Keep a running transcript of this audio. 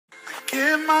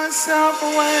give myself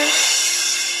away.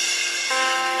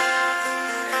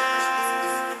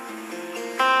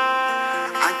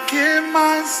 I give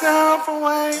myself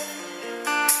away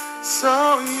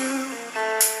so you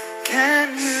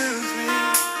can use me.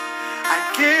 I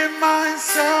give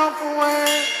myself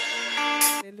away.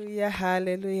 Hallelujah,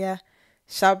 hallelujah.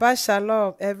 Shabbat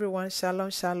shalom, everyone.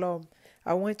 Shalom, shalom.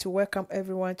 I want to welcome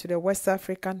everyone to the West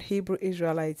African Hebrew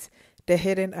Israelites, the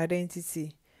hidden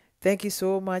identity. Thank you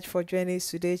so much for joining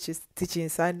today's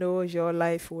teachings. I know your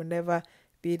life will never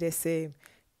be the same.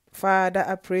 Father,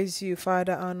 I praise you.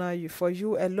 Father, honor you. For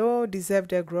you alone deserve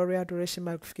the glory, adoration,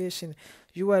 magnification.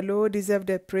 You alone deserve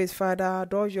the praise. Father, I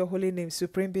adore your holy name.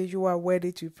 Supreme being, you are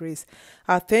worthy to praise.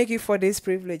 I thank you for this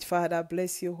privilege. Father,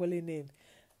 bless your holy name.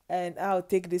 And I'll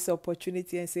take this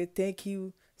opportunity and say thank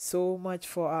you so much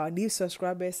for our new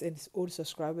subscribers and old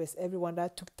subscribers. Everyone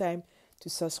that took time to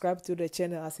subscribe to the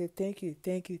channel, I say thank you,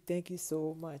 thank you, thank you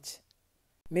so much.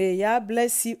 May Yah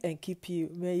bless you and keep you.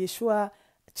 May Yeshua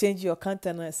change your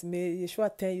countenance. May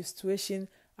Yeshua turn your situation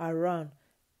around.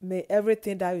 May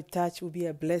everything that you touch will be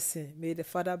a blessing. May the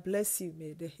Father bless you.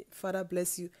 May the Father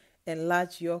bless you,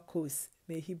 enlarge your cause.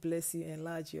 May He bless you,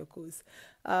 enlarge your cause.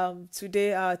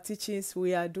 Today, our teachings,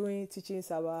 we are doing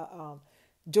teachings about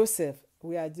Joseph.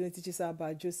 We are doing teachings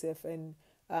about Joseph and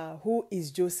who is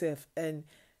Joseph, and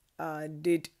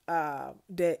did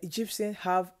the Egyptians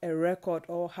have a record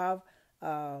or have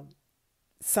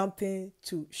something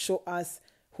to show us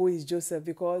who is Joseph?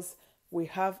 Because we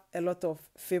have a lot of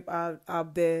fame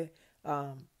out there,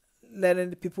 letting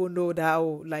the people know that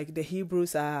like the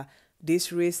Hebrews are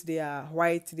this race, they are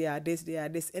white, they are this,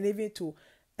 and even to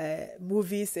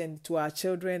movies and to our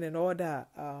children and all that,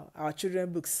 our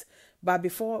children books. But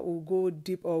before we go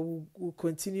deep or we'll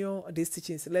continue these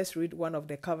teachings, let's read one of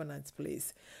the covenants,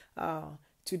 please.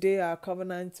 Today our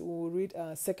covenant, we'll read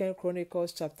 2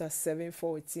 Chronicles chapter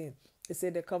 7:14. It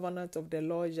said the covenant of the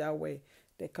Lord Yahweh,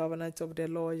 the covenant of the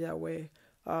Lord Yahweh.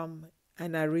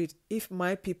 And I read, if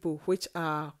my people which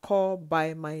are called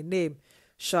by my name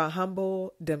shall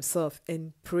humble themselves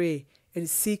and pray and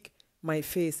seek my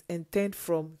face and turn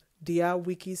from their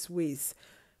wicked ways,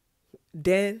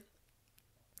 then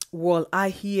will I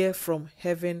hear from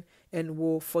heaven and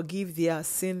will forgive their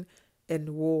sin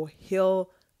and will heal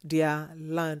their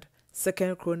land.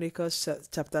 2 Chronicles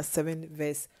chapter 7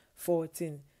 verse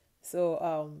 14.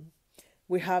 So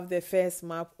we have the first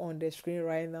map on the screen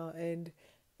right now, and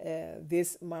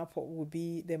this map will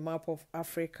be the map of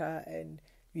Africa, and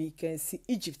we can see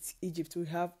Egypt. We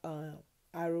have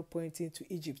arrow pointing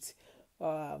to Egypt.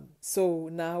 So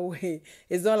now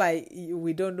it's not like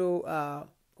we don't know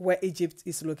where Egypt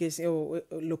is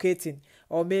locating,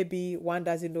 or maybe one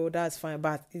doesn't know. That's fine,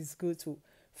 but it's good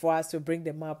for us to bring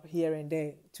the map here and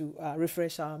there to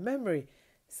refresh our memory.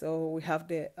 So we have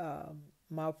the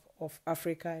map of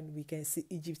Africa, and we can see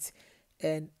Egypt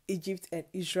and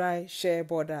Israel share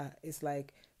border. Is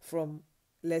like from,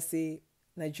 let's say,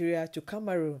 Nigeria to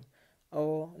Cameroon,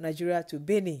 or Nigeria to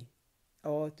Benin,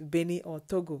 or to Benin or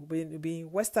Togo,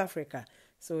 being West Africa.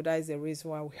 So that is the reason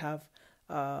why we have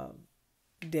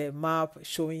the map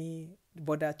showing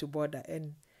border to border,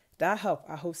 and that help.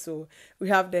 I hope so. We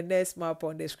have the next map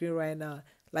on the screen right now.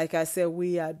 Like I said,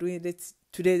 we are doing this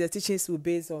today. The teachings will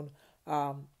be based on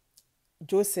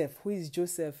Joseph. Who is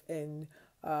Joseph? And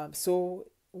so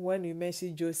when we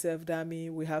mention Joseph, that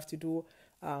means we have to do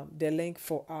the link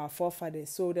for our forefathers.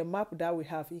 So the map that we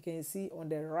have, you can see on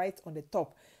the right on the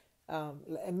top.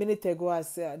 A minute ago, I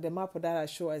said the map that I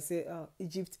showed, I said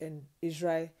Egypt and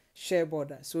Israel share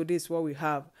border. So this is what we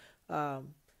have.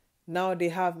 Now they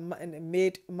have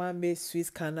made man-made Swiss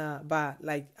canal, but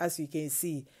like as you can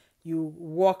see, you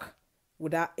walk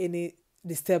without any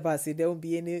disturbance. There won't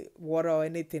be any water or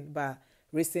anything. But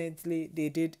recently they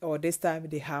did, or this time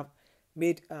they have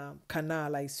made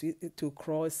canal like to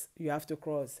cross. You have to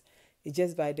cross. It's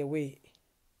just by the way.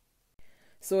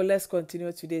 So let's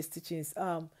continue today's teachings.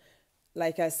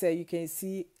 Like I said, you can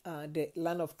see the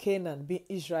land of Canaan, being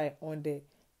Israel, on the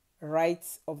right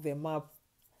of the map.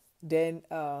 Then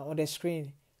on the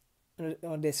screen,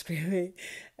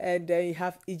 and then you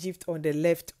have Egypt on the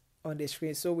left on the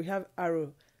screen. So we have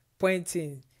arrow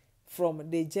pointing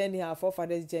from the journey, our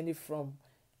forefathers' journey from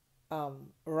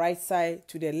right side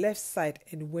to the left side,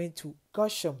 and went to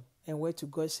Goshen.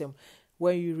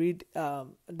 When you read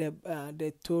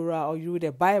the Torah, or you read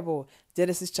the Bible,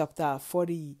 Genesis chapter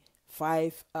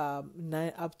 45,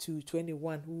 9 up to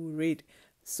 21, we will read.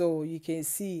 So you can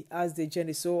see as the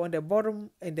journey. So on the bottom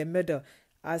and the middle,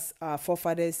 as our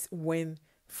forefathers went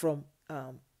from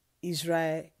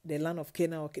Israel, the land of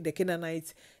Canaan, or the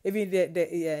Canaanites. Even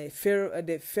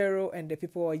the Pharaoh and the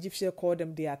people of Egyptian call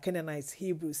them, they are Canaanites,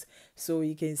 Hebrews. So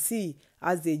you can see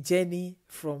as they journey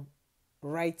from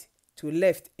right to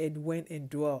left and went and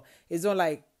dwell. It's not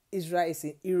like Israel is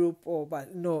in Europe,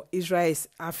 but no, Israel is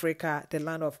Africa, the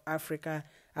land of Africa,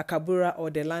 Akabura, or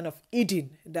the land of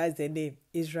Eden. That's the name.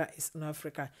 Israel is in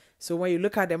Africa. So when you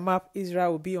look at the map,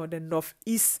 Israel will be on the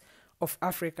northeast of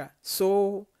Africa.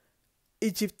 So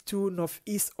Egypt to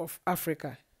northeast of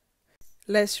Africa.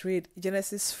 Let's read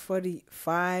Genesis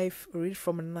 45, read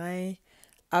from 9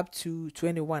 up to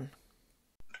 21.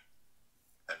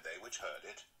 And they which heard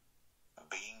it,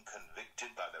 being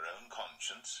convicted by their own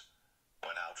conscience,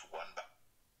 went out one by...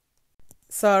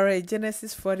 Sorry,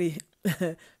 Genesis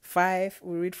 45,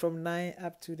 we read from 9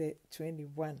 up to the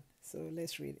 21. So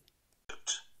let's read it.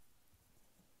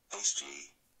 Haste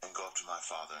ye, and go up to my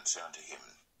father, and say unto him,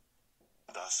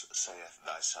 Thus saith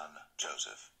thy son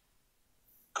Joseph,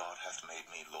 God hath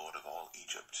made me Lord of all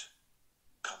Egypt.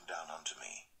 Come down unto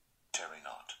me, tarry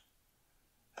not.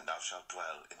 And thou shalt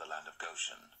dwell in the land of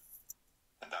Goshen,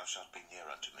 and thou shalt be near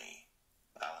unto me,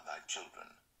 thou and thy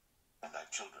children, and thy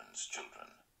children's children,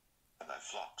 and thy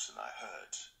flocks and thy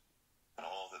herds, and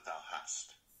all that thou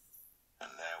hast.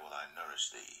 And there will I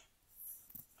nourish thee.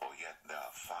 For yet there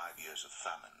are 5 years of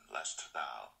famine, lest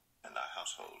thou and thy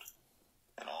household,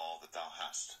 and all that thou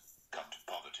hast, come to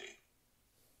poverty.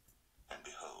 And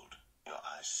behold, your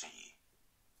eyes see,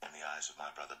 and the eyes of my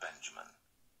brother Benjamin,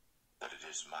 that it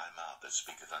is my mouth that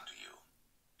speaketh unto you.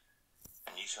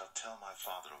 And ye shall tell my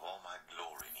father of all my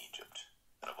glory in Egypt,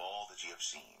 and of all that ye have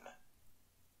seen.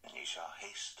 And ye shall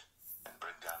haste, and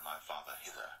bring down my father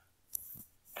hither.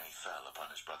 And he fell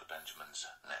upon his brother Benjamin's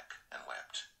neck, and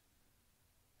wept.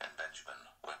 And Benjamin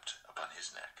wept upon his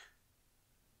neck.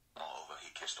 Moreover, he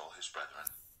kissed all his brethren,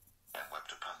 and wept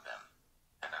upon them.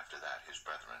 And after that his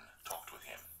brethren talked with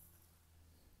him.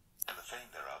 And the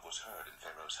fame thereof was heard in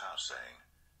Pharaoh's house, saying,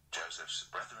 Joseph's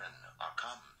brethren are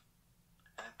come.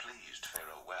 And it pleased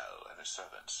Pharaoh well, and his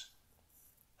servants.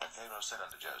 And Pharaoh said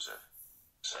unto Joseph,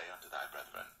 Say unto thy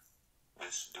brethren,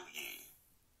 This do ye,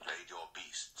 lade your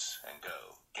beasts, and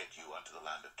go, get you unto the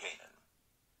land of Canaan.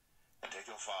 And take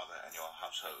your father and your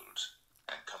households,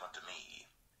 and come unto me,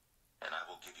 and I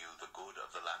will give you the good of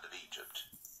the land of Egypt,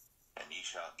 and ye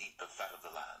shall eat the fat of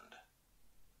the land.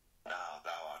 Now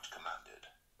thou art commanded,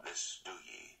 this do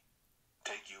ye,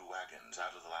 take you wagons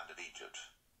out of the land of Egypt,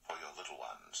 for your little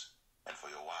ones, and for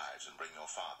your wives, and bring your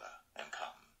father, and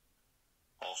come.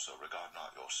 Also regard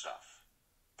not your stuff,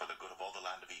 for the good of all the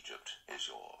land of Egypt is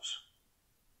yours.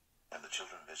 And the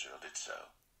children of Israel did so.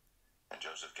 And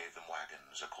Joseph gave them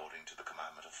wagons according to the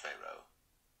commandment of Pharaoh,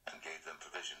 and gave them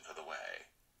provision for the way.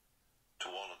 To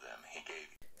all of them he gave.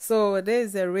 So there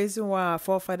is a reason why our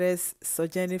forefathers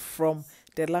sojourned from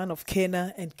the land of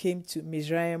Canaan and came to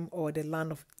Mizraim, or the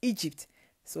land of Egypt.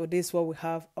 So this is what we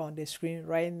have on the screen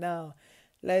right now.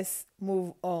 Let's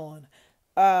move on.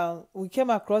 We came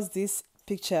across this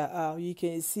picture. You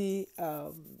can see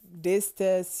this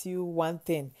tells you one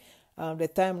thing. The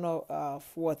time of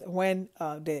when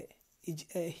the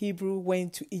Hebrew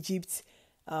went to Egypt,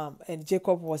 and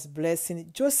Jacob was blessing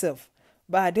Joseph.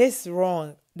 But this is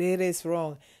wrong. That is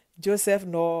wrong. Joseph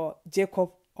nor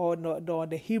Jacob or nor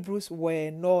the Hebrews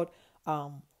were not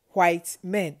white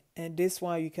men, and this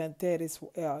one you can tell is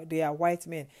they are white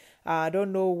men. I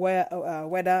don't know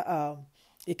whether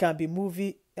it can be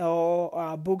movie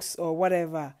or books or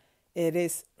whatever. It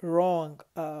is wrong.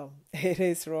 It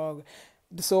is wrong.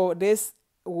 So this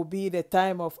will be the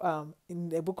time of in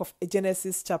the book of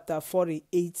Genesis chapter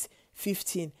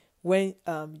 48:15, when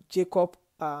Jacob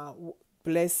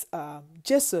blessed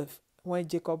Joseph. When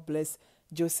Jacob blessed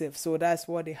Joseph. So that's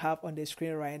what they have on the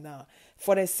screen right now.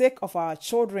 For the sake of our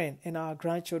children and our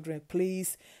grandchildren,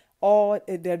 please,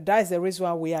 that's the reason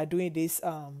why we are doing these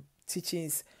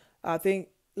teachings. I think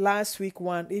last week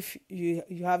one, if you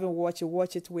haven't watched it,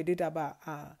 watch it. We did about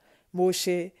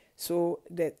Moshe. So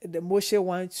the Moshe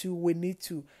one too,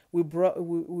 we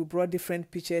brought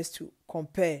different pictures to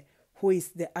compare who is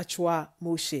the actual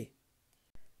Moshe.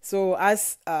 So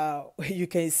as you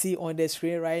can see on the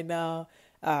screen right now,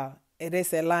 it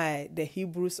is a lie. The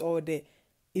Hebrews or the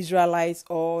Israelites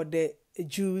or the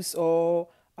Jews or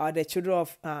the children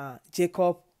of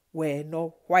Jacob were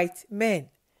no white men.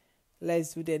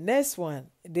 Let's do the next one.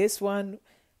 This one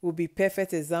will be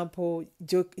perfect example.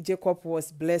 Jacob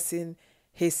was blessing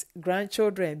his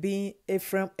grandchildren, being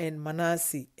Ephraim and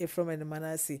Manasseh.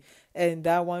 And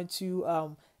that one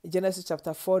too, Genesis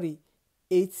chapter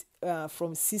 48,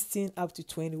 from 16 up to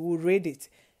 20. We'll read it.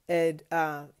 And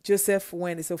Joseph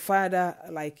went, so father,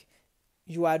 like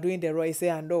you are doing the wrong. He say,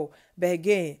 I know. But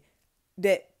again,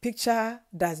 the picture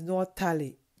does not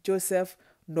tally. Joseph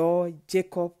nor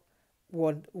Jacob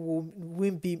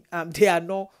won't be, they are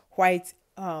not white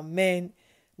men,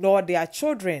 nor their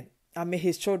children,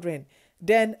 his children.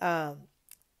 Then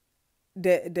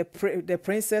the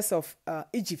princess of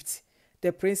Egypt,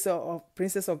 the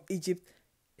princess of Egypt,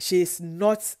 she is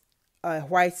not a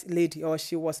white lady, or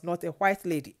she was not a white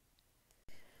lady.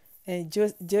 And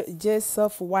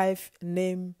Joseph's wife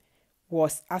name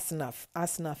was Asenath.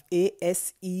 Asenath,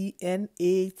 Asenath,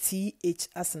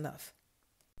 Asenath.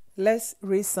 Let's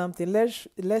read something.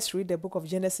 Let's read the book of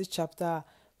Genesis chapter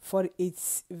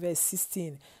 48 verse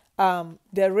 16.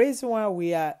 The reason why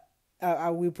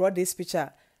we brought this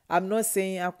picture, I'm not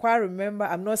saying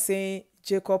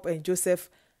Jacob and Joseph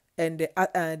and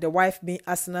the wife being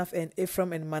Asenath and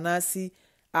Ephraim and Manasseh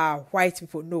are white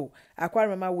people. No, I quite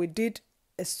remember we did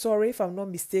a story, if I'm not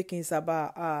mistaken, it's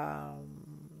about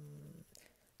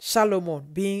Solomon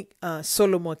being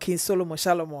Solomon, King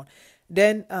Solomon.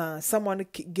 Then someone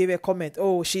gave a comment.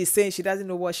 Oh, she's saying she doesn't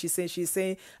know what she's saying. She's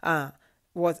saying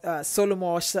Solomon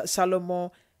or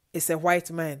Solomon is a white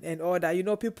man and all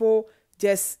that. People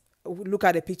just look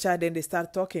at the picture, then they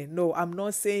start talking. No, I'm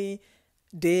not saying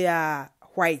they are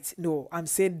white. No, I'm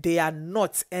saying they are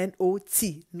not,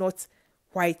 N-O-T, not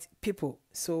white people.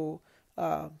 So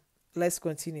let's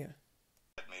continue.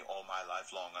 Me all my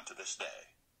life long unto this day,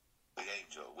 the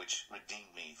angel which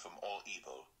redeemed me from all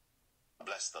evil.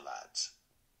 Bless the lads,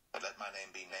 and let my name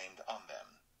be named on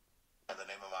them, and the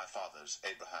name of my fathers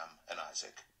Abraham and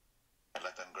Isaac, and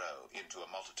let them grow into a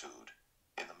multitude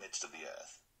in the midst of the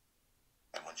earth.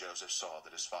 And when Joseph saw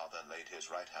that his father laid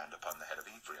his right hand upon the head of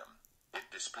Ephraim, it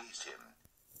displeased him,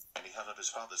 and he held up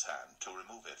his father's hand to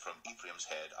remove it from Ephraim's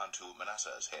head unto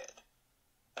Manasseh's head.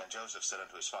 And Joseph said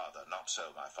unto his father, Not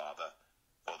so, my father,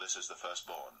 for this is the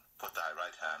firstborn. Put thy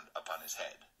right hand upon his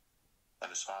head. And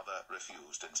his father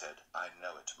refused and said, I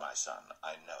know it, my son,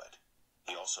 I know it.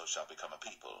 He also shall become a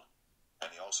people, and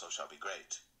he also shall be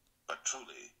great. But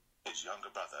truly his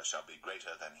younger brother shall be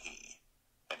greater than he,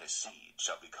 and his seed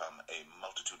shall become a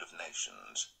multitude of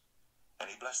nations. And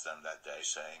he blessed them that day,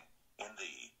 saying, In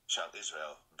thee shall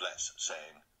Israel bless,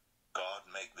 saying, God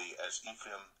make thee as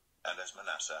Ephraim and as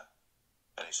Manasseh.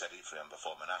 And he set Ephraim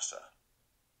before Manasseh.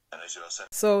 And Israel said...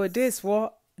 So this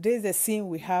is the scene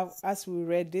we have, as we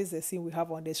read, this is the scene we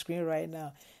have on the screen right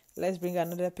now. Let's bring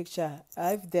another picture.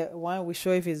 If the one we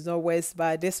show, if it's not west,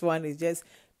 but this one is just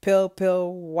pale,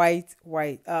 white.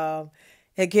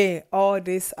 Again, all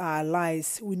these are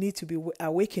lies. We need to be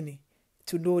awakening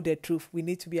to know the truth. We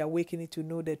need to be awakening to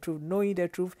know the truth. Knowing the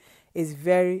truth is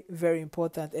very, very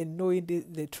important. And knowing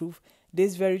the truth,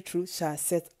 this very truth shall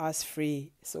set us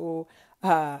free. So,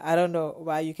 I don't know,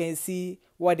 but you can see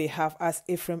what they have as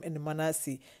Ephraim and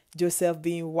Manasseh. Joseph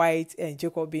being white and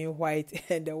Jacob being white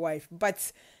and the wife.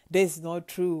 But this is not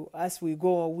true. As we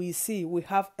go on, we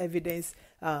have evidence.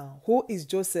 Who is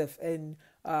Joseph? And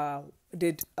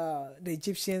did the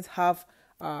Egyptians have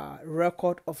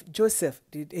record of Joseph?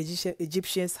 Did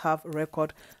Egyptians have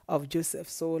record of Joseph?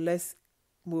 So let's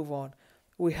move on.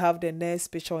 We have the next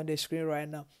picture on the screen right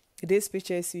now. This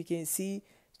picture, as you can see,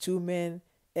 two men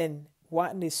and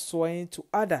one is sowing to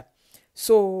other.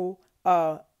 So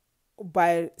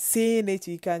by seeing it,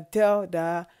 you can tell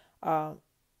that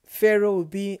Pharaoh will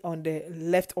be on the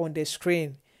left on the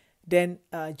screen. Then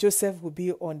Joseph will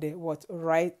be on the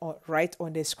right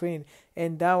on the screen.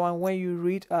 And that one, when you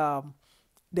read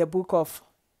the book of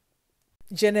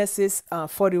Genesis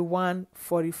 41,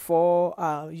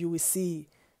 44, you will see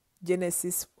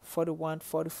Genesis 41,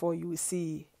 44, you will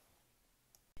see.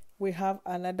 We have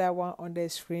another one on the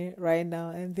screen right now.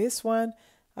 And this one,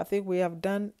 I think we have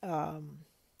done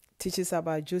teachings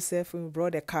about Joseph when we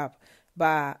brought a cup,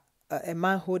 but a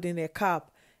man holding a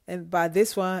cup. And but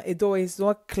this one, though it's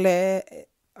not clear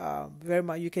very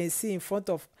much, you can see in front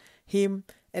of him.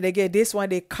 And again, this one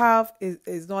they carve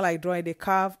is not like drawing. They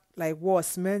carve like what,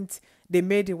 cement. They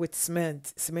made it with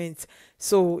cement.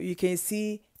 So you can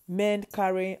see men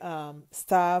carrying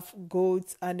stuff,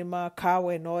 goats, animal, cow,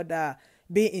 and all that.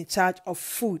 Being in charge of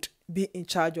food.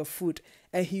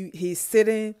 And he's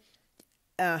sitting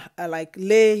like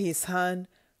lay his hand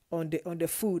on the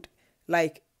food,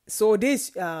 like. So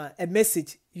this a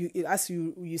message. As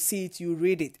you see it, you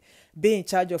read it. Be in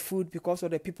charge of food because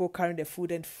of the people carrying the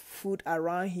food and food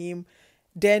around him.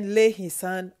 Then lay his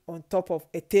hand on top of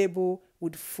a table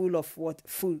with full of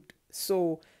food.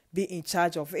 So be in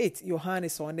charge of it. Your hand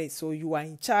is on it, so you are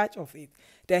in charge of it.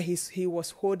 Then he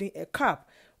was holding a cup.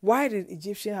 Why did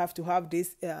Egyptians have to have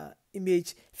this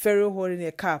image? Pharaoh holding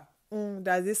a cup.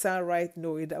 does this sound right?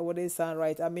 No, it wouldn't sound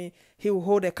right. I mean, he will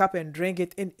hold a cup and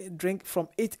drink from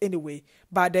it anyway.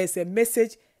 But there's a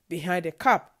message behind the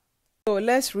cup. So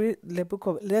let's read the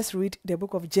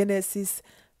book of Genesis,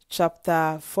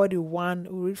 chapter 41.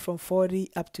 We read from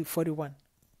 40 up to 41.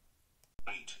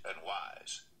 Great and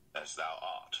wise as thou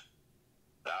art,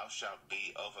 thou shalt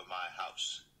be over my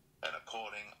house, and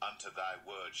according unto thy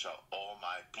word shall all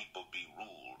my people be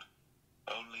ruled.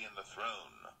 Only in the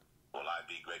throne will I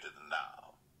be greater than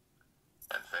thou.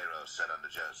 And Pharaoh said unto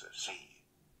Joseph, See,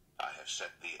 I have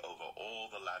set thee over all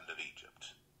the land of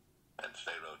Egypt. And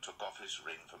Pharaoh took off his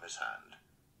ring from his hand,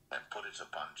 and put it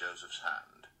upon Joseph's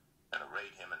hand, and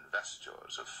arrayed him in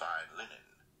vestures of fine linen,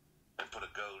 and put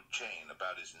a gold chain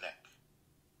about his neck.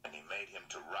 And he made him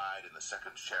to ride in the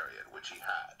second chariot which he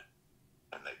had.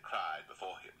 And they cried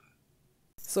before him.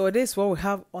 So this is what we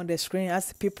have on the screen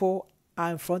as people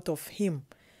are in front of him,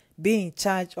 being in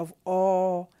charge of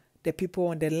all the people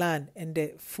on the land and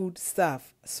the food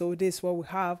stuff. So this is what we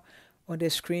have on the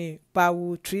screen. But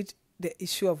we'll treat the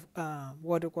issue of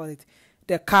what do you call it,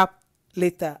 the cup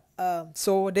later.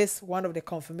 So this one of the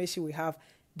confirmation we have.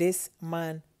 This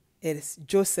man is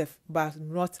Joseph, but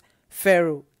not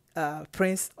Pharaoh,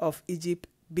 prince of Egypt,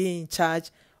 being in charge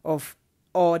of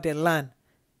all the land.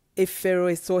 If Pharaoh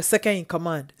is so second in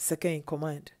command.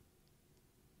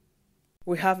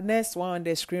 We have next one on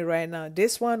the screen right now.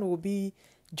 This one will be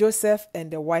Joseph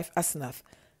and the wife Asenath.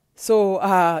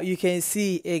 So you can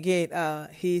see again,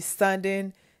 he's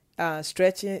standing,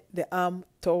 stretching the arm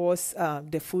towards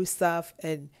the food stuff,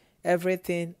 and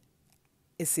everything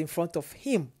is in front of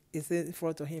him.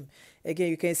 Again,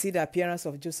 you can see the appearance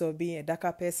of Joseph being a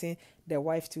darker person, the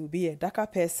wife to be a darker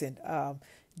person.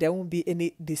 There won't be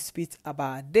any dispute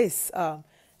about this.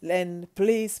 And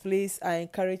please, I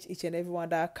encourage each and everyone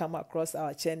that come across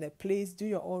our channel, please do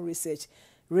your own research.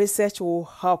 Research will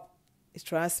help.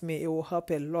 Trust me, it will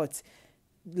help a lot.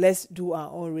 Let's do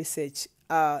our own research.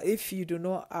 If you do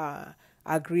not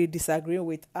disagree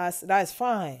with us, that's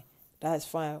fine.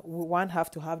 One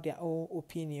have to have their own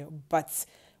opinion. But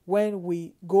when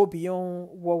we go beyond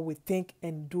what we think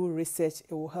and do research,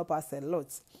 it will help us a lot.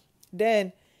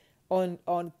 Then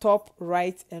on top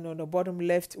right and on the bottom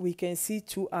left, we can see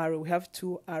two arrows. We have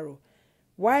two arrows.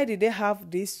 Why did they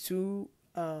have these two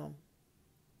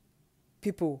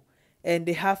people and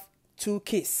they have two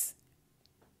kids,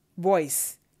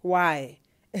 boys? Why?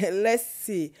 Let's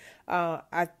see.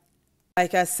 Like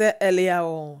I said earlier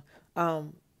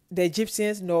on, the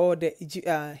Egyptians nor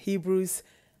the Hebrews,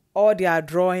 all their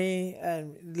drawing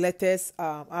and letters,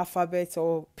 alphabets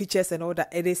or pictures and all that,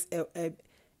 it is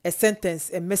a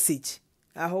sentence, a message.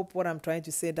 I hope what I'm trying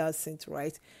to say that's sent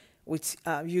right with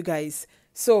you guys.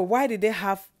 So why did they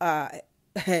have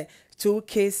two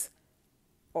kids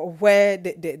where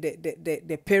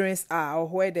the parents are, or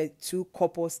where the two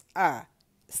couples are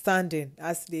standing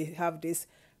as they have this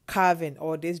carving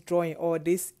or this drawing or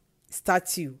this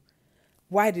statue?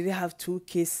 Why did they have two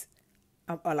kids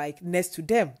like next to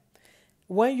them?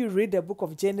 When you read the book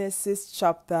of Genesis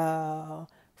chapter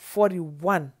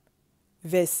 41,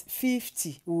 verse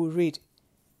 50, we will read.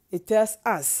 It tells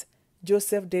us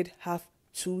Joseph did have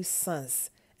two sons,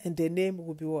 and the name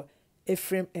will be what?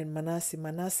 Ephraim and Manasseh.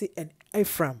 Manasseh and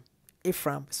Ephraim.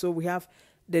 So we have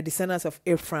the descendants of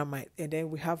Ephraim, and then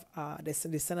we have the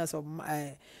descendants of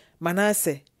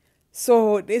Manasseh.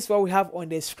 So this is what we have on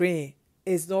the screen.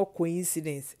 It's no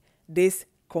coincidence. This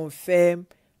confirms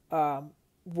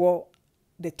what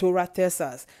the Torah tells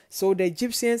us. So the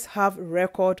Egyptians have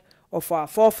record of our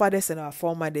forefathers and our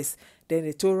foremothers. Then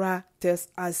the Torah tells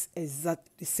us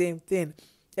exactly the same thing.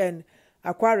 And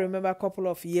I quite remember a couple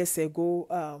of years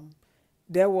ago,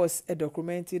 there was a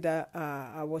documentary that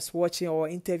I was watching, or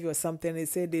interview or something. They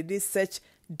said they did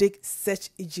search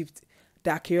Egypt.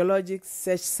 The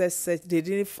archaeologists search.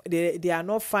 They are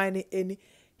not finding any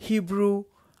Hebrew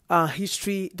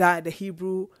history that the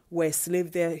Hebrew were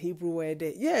slaves there, Hebrew were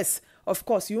there. Yes, of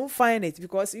course, you won't find it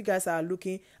because you guys are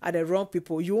looking at the wrong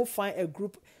people. You won't find a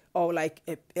group or like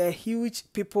a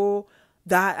huge people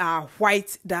that are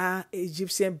white, that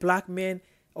Egyptian black men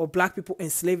or black people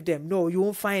enslaved them. No, you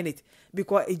won't find it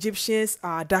because Egyptians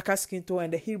are darker skin tone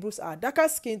and the Hebrews are darker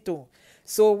skin tone.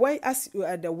 So when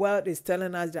the world is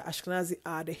telling us the Ashkenazi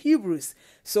are the Hebrews,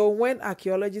 so when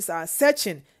archaeologists are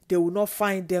searching, they will not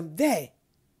find them there.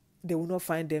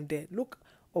 Look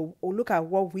at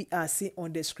what we are seeing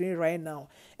on the screen right now.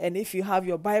 And if you have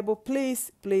your Bible,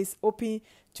 please open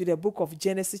to the book of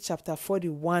Genesis chapter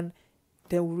 41.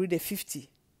 Then we'll read the 50.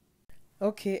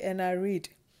 Okay, and I read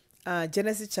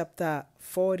Genesis chapter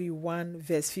 41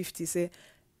 verse 50 say,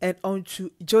 and unto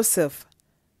Joseph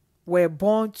were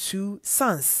born two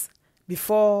sons,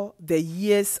 before the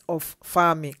years of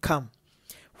famine come,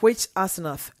 which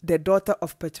Asenath, the daughter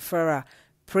of Potipharah,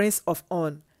 prince of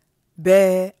On,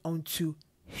 bare unto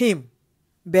him.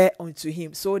 Bear unto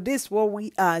him. So this is what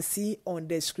we are seeing on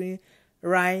the screen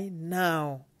right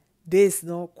now. This is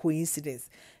no coincidence.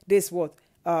 This is what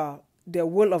the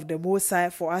will of the Most High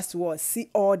for us to what, see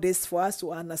all this, for us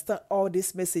to understand all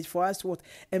this message, for us to what,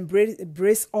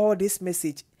 embrace all this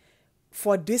message,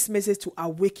 for this message to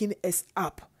awaken us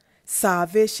up.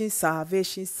 Salvation,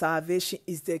 salvation, salvation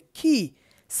is the key.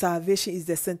 Salvation is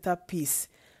the centerpiece.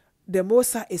 The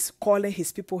Most High is calling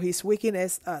his people. He's waking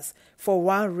us for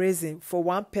one reason, for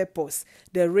one purpose.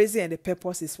 The reason and the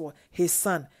purpose is what? His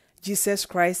son, Jesus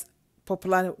Christ,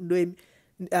 popular name,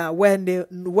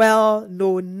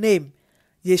 well-known name,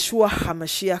 Yeshua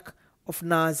HaMashiach of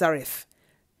Nazareth.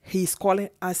 He's calling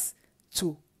us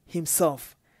to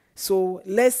himself. So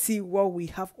let's see what we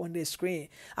have on the screen.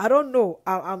 I don't know.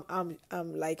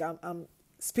 I'm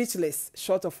speechless,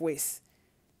 short of words.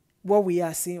 What we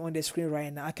are seeing on the screen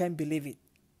right now, I can't believe it.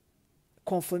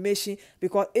 Confirmation,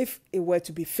 because if it were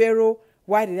to be Pharaoh,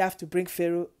 why did they have to bring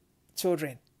Pharaoh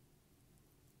children?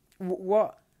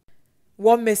 What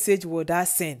message would that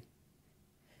send?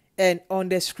 And on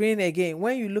the screen again,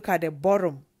 when you look at the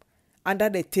bottom, under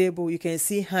the table, you can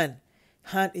see hand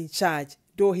in charge.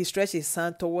 Though he stretched his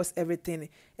hand towards everything,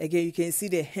 again, you can see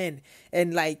the hand.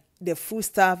 And like the food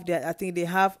stuff, I think they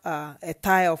have a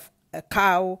tie of a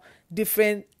cow,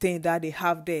 different thing that they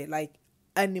have there, like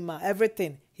animal,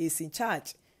 everything. He's in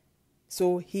charge.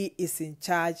 So he is in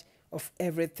charge of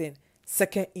everything.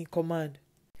 Second in command.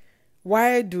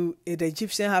 Why do the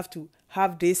Egyptians have to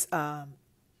have this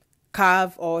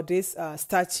calf or this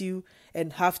statue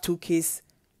and have two kids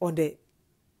on the,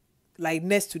 like,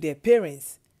 next to their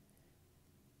parents?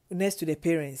 Next to the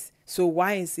parents. So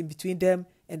why is in between them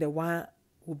and the one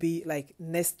will be like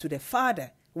next to the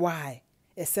father? Why?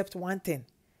 Except one thing,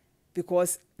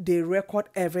 because they record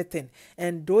everything.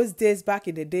 And those days, back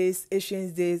in the days,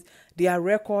 ancient days, their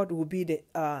record will be the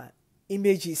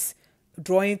images,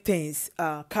 drawing things,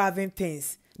 carving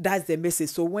things. That's the message.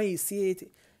 So when you see it,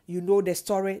 you know the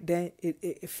story, then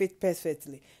it fits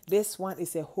perfectly. This one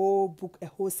is a whole book, a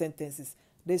whole sentences.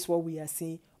 This is what we are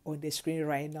seeing on the screen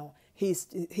right now. He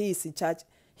is in charge.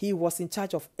 He was in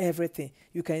charge of everything.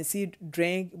 You can see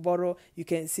drink, bottle, you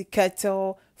can see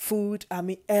kettle, food,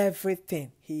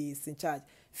 everything. He is in charge.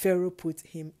 Pharaoh put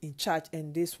him in charge,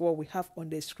 and this is what we have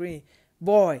on the screen.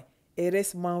 Boy, it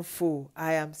is manful.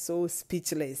 I am so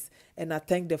speechless. And I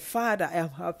thank the Father. I am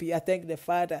happy. I thank the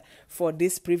Father for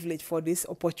this privilege, for this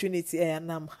opportunity,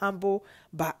 and I'm humble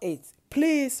by it.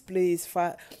 Please,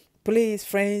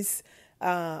 friends,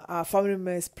 our family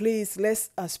members, please, let's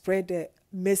spread the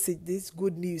message, this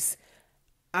good news,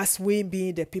 as we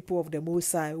being the people of the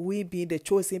Most High, we being the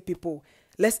chosen people.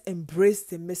 Let's embrace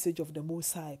the message of the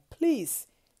Most High. Please,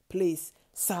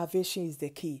 salvation is the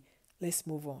key. Let's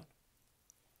move on.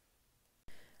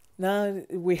 Now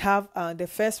we have the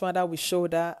first one that we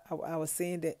showed that I was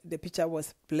saying that the picture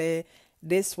was blurred.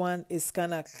 This one is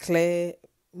kind of clear,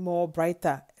 more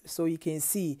brighter, so you can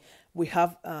see. We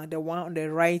have the one on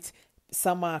the right.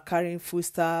 Some are carrying food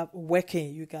stuff,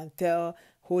 working. You can tell,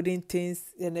 holding things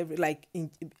and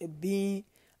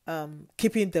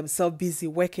keeping themselves busy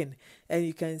working. And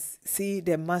you can see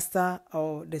the master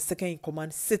or the second in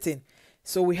command sitting.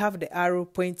 So we have the arrow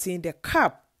pointing the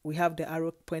cup.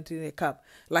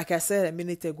 Like I said a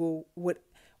minute ago,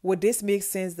 would this make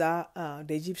sense that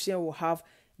the Egyptian will have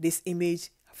this image,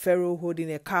 Pharaoh holding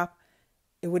a cup?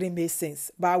 It wouldn't make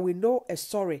sense. But we know a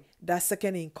story that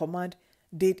second in command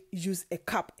did use a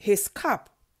cup, his cup,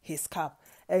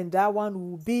 and that one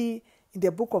will be in the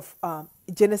book of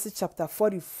Genesis chapter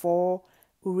 44.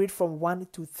 We read from 1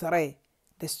 to 3,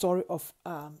 the story of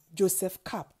Joseph's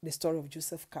cup, Genesis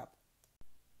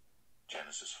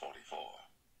 44.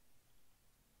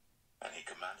 And he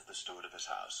commanded the steward of his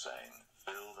house, saying,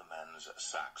 Fill the men's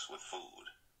sacks with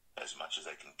food, as much as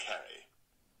they can carry,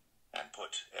 and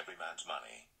put every man's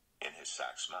money in his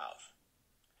sack's mouth.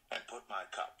 And put my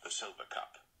cup, the silver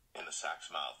cup, in the sack's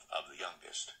mouth of the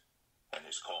youngest, and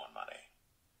his corn money.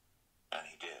 And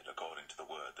he did according to the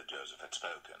word that Joseph had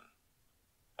spoken.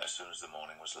 As soon as the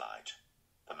morning was light,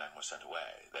 the men were sent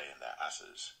away, they and their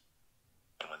asses.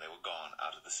 And when they were gone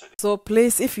out of the city. So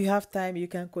please, if you have time, you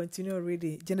can continue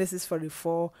reading Genesis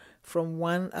 44 from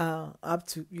 1 up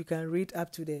to, you can read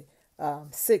up to the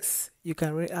 6. You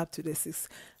can read up to the 6.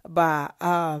 But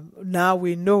now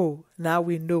we know,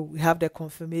 we have the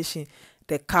confirmation.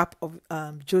 The cup of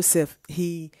Joseph,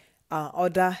 he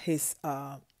ordered his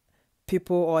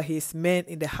people or his men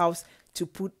in the house to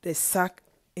put the sack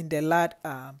in the lad,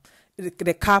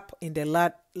 the cap in the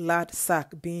lad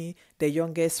sack being the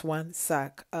youngest one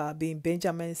sack, being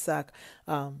Benjamin's sack,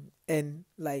 and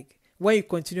like when you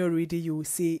continue reading, you will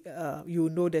see, you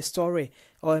know the story,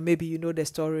 or maybe you know the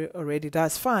story already.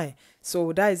 That's fine.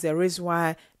 So that is the reason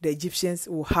why the Egyptians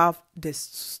will have the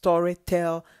story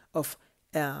tell of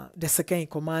the second in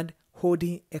command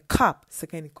holding a cup.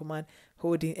 Second in command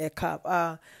holding a cup.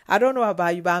 I don't know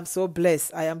about you, but I'm so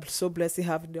blessed. I am so blessed in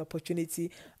having the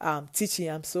opportunity teaching.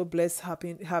 I'm so blessed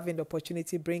having the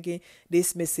opportunity bringing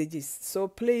these messages. So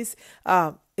please,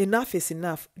 enough is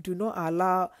enough.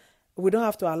 We don't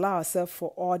have to allow ourselves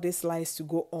for all these lies to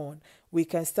go on. We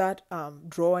can start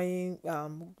drawing,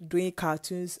 doing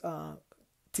cartoons,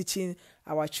 teaching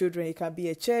our children. It can be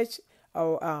a church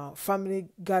or family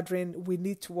gathering. We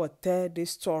need to tell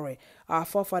this story. Our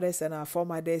forefathers and our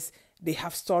foremothers, they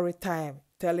have story time,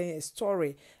 telling a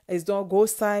story. It's not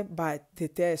ghost time, but they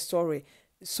tell a story.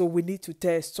 So we need to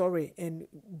tell a story. In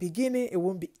beginning, it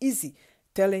won't be easy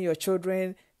telling your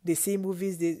children. They see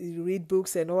movies, they read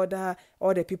books and all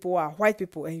the people are white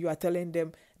people, and you are telling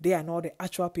them they are not the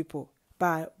actual people.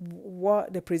 But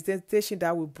what the presentation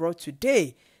that we brought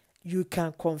today, you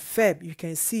can confirm, you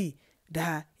can see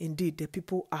that indeed the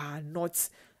people are not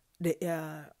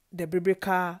the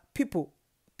biblical people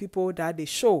that they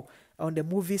show on the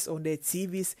movies, on the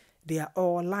TVs. They are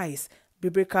all lies.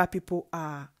 Biblical people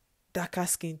are darker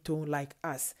skin tone like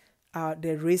us.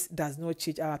 The race does not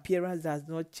change. Our appearance does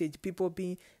not change. People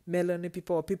being melanin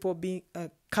people or people being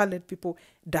colored people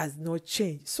does not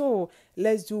change. So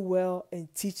let's do well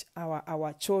and teach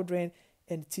our children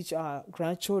and teach our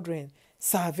grandchildren.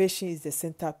 Salvation is the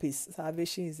centerpiece.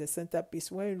 Salvation is the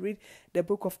centerpiece. When you read the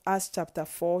book of Acts chapter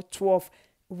 4:12,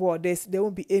 there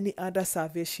won't be any other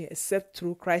salvation except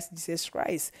through Christ Jesus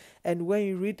Christ. And when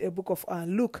you read the book of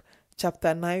Luke chapter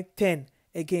 9:10,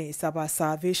 again, it's about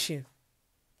salvation.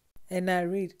 And I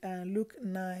read Luke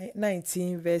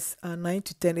 19 verse 9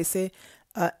 to 10. They say,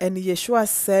 and Yeshua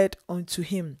said unto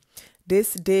him,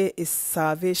 this day is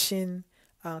salvation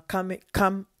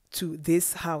come to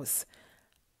this house.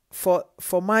 For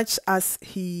much as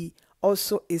he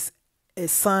also is a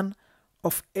son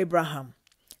of Abraham.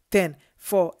 10.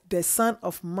 For the Son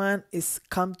of Man is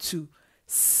come to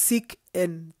seek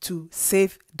and to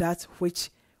save that which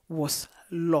was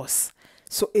lost.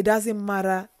 So it doesn't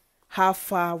matter how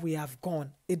far we have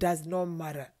gone. It does not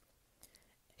matter.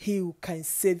 He who can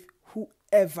save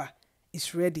whoever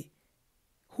is ready,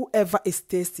 whoever is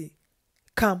thirsty,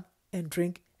 come and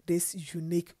drink this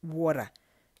unique water.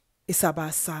 It's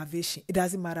about salvation. It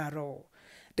doesn't matter at all.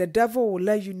 The devil will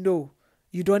let you know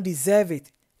you don't deserve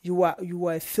it. You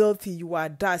are filthy, you are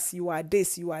dust, you are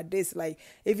this, you are this. Like,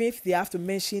 even if they have to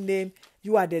mention them,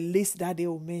 you are the least that they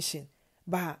will mention.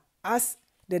 But as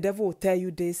the devil will tell you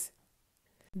this,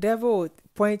 devil will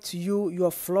point to you,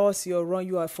 your flaws, you're wrong,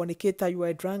 you are a fornicator, you are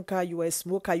a drunkard, you are a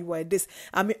smoker, you are this.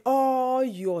 I mean, all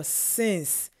your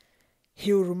sins,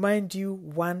 he will remind you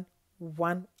one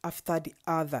after the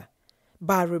other.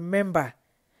 But remember,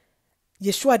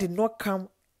 Yeshua did not come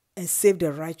and save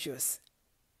the righteous.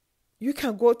 You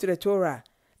can go to the Torah,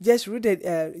 just read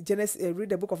read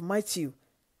the book of Matthew,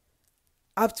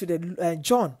 up to the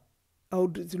John or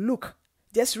Luke.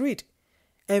 Just read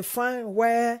and find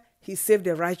where he saved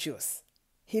the righteous.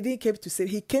 He didn't come to save;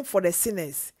 he came for the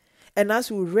sinners. And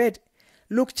as we read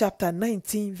Luke chapter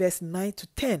 19, verse 9 to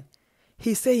 10,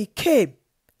 he said he came.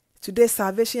 Today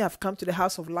salvation have come to the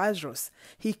house of Lazarus.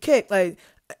 He came,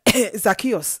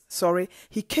 Zacchaeus, sorry.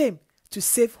 He came to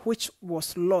save which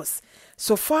was lost.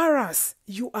 So far as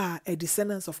you are a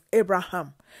descendant of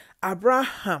Abraham,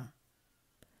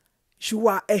 you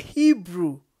are a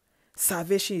Hebrew,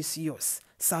 salvation is yours.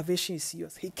 Salvation is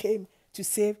yours. He came to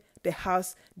save the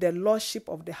house, the lordship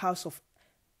of the house of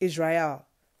Israel.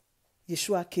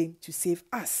 Yeshua came to save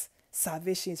us.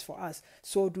 Salvation is for us.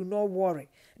 So do not worry.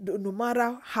 No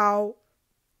matter how,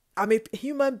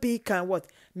 human being can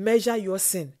measure your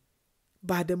sin.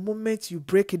 But the moment you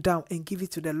break it down and give it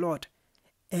to the Lord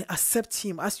and accept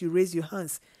him as you raise your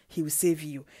hands, he will save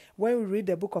you. When we read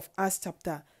the book of Acts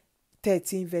chapter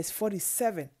 13 verse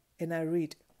 47, and I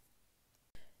read,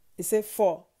 it says,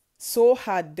 for so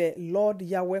had the Lord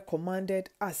Yahweh commanded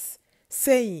us,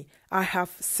 saying, I have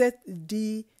set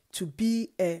thee to be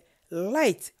a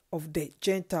light of the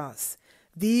Gentiles,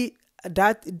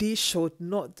 that thee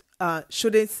shouldn't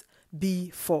be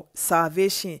for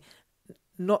salvation,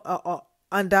 not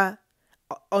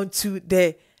unto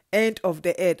the end of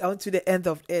the earth, unto the end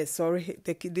of earth. Sorry,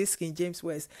 this King James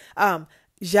words.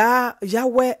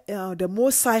 Yahweh, the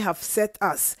Most High have set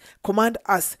us, command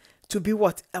us to be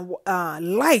what?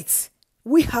 Light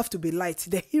We have to be light.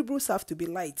 The Hebrews have to be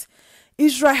light.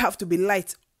 Israel have to be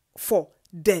light for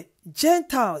the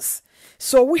Gentiles.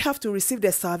 So we have to receive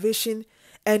the salvation,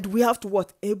 and we have to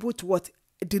what? Able to what?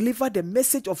 Deliver the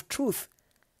message of truth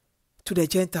to the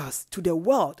Gentiles, to the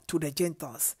world, to the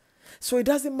Gentiles. So it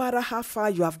doesn't matter how far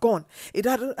you have gone. It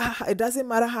doesn't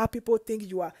matter how people think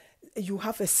you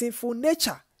have a sinful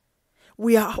nature.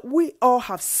 We all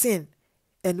have sinned,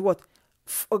 and what?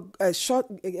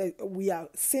 We are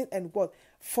sin and what?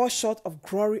 Fall short of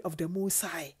glory of the Most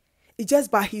High. It's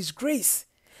just by His grace.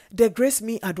 The grace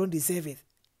means I don't deserve it.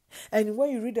 And when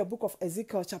you read the book of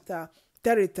Ezekiel chapter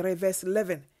 33 verse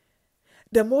 11,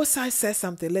 the Most High says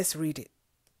something. Let's read it.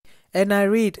 And I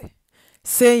read,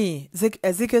 saying,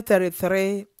 Ezekiel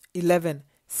 33 11,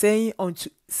 say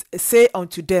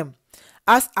unto them,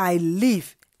 as I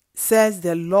live, says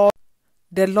the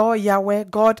Lord Yahweh,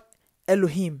 God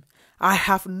Elohim, I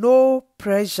have no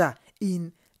pleasure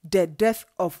in the death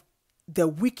of the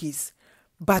wicked,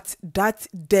 but that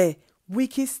the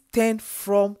wicked turn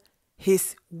from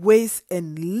his ways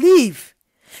and live.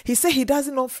 He said he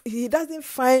doesn't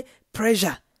find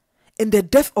pleasure in the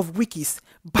death of wicked,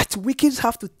 but wicked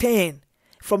have to turn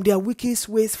from their wicked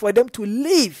ways for them to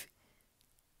live.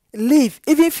 Live.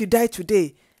 Even if you die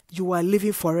today, you are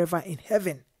living forever in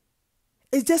heaven.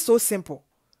 It's just so simple.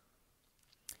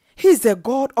 He is the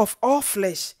God of all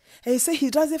flesh. And he said he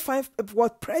doesn't find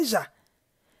what pleasure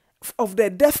of the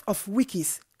death of wicked,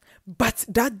 but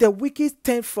that the wicked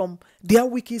turn from their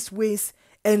wicked ways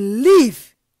and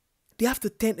live. They have to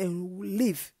turn and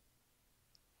live.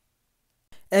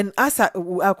 And as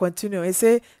I'll continue, he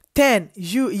say, turn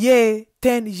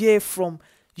ye from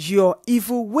your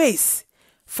evil ways.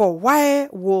 For why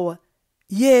will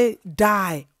ye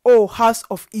die, O house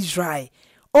of Israel?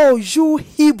 O you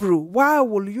Hebrew, why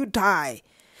will you die?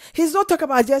 He's not talking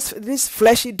about just this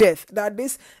fleshy death, that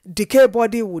this decayed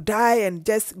body will die and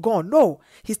just gone. No,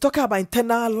 he's talking about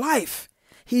eternal life.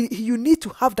 You need to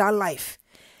have that life.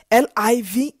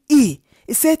 Live. He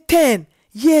said, turn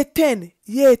ye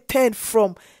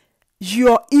from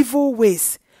your evil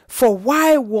ways. For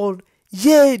why will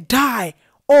ye die,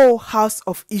 O house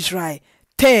of Israel?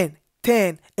 Turn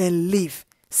and live.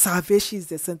 Salvation is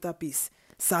the centerpiece.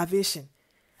 Salvation.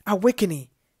 Awakening.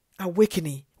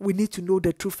 We need to know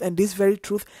the truth, and this very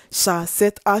truth shall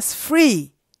set us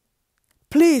free.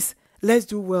 Please, let's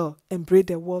do well and break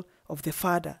the word of the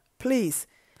Father. Please,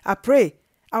 I pray.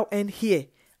 I'll end here.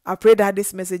 I pray that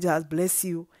this message has blessed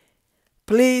you.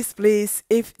 Please,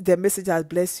 if the message has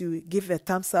blessed you, give a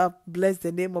thumbs up. Bless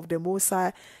the name of the Most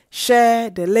High. Share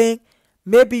the link.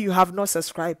 Maybe you have not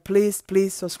subscribed. Please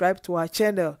subscribe to our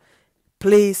channel.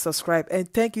 Please subscribe.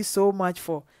 And thank you so much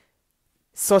for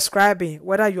subscribing.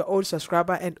 Whether you're old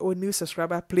subscriber and old new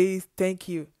subscriber, please, thank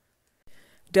you.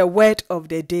 The word of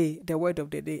the day.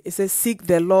 It says, seek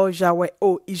the Lord Yahweh,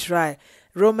 O Israel.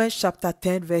 Romans chapter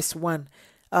 10 verse 1.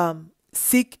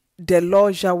 Seek the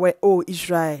Lord Yahweh, O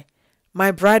Israel.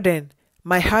 My brethren,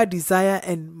 my heart desire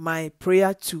and my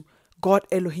prayer to God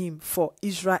Elohim for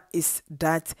Israel is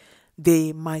that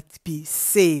they might be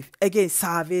saved. Again,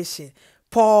 salvation.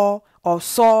 Saul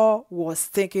was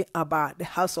thinking about the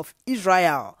house of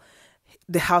Israel.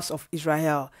 The house of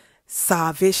Israel.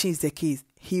 Salvation is the key.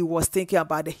 He was thinking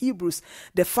about the Hebrews.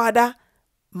 The Father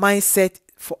mindset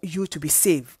for you to be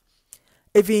saved.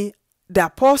 Even the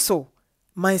apostle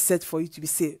mindset for you to be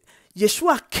saved.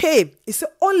 Yeshua came. He said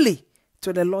only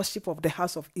to the lordship of the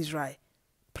house of Israel.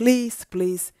 Please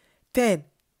turn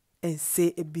and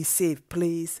say be saved.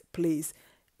 Please.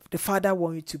 The Father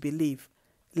wants you to believe.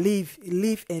 Live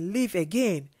and live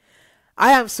again.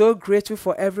 I am so grateful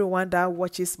for everyone that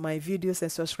watches my videos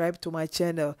and subscribe to my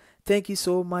channel. Thank you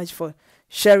so much for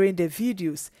sharing the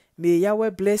videos. May Yahweh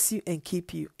bless you and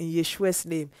keep you in Yeshua's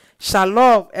name.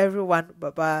 Shalom, everyone.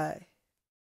 Bye-bye.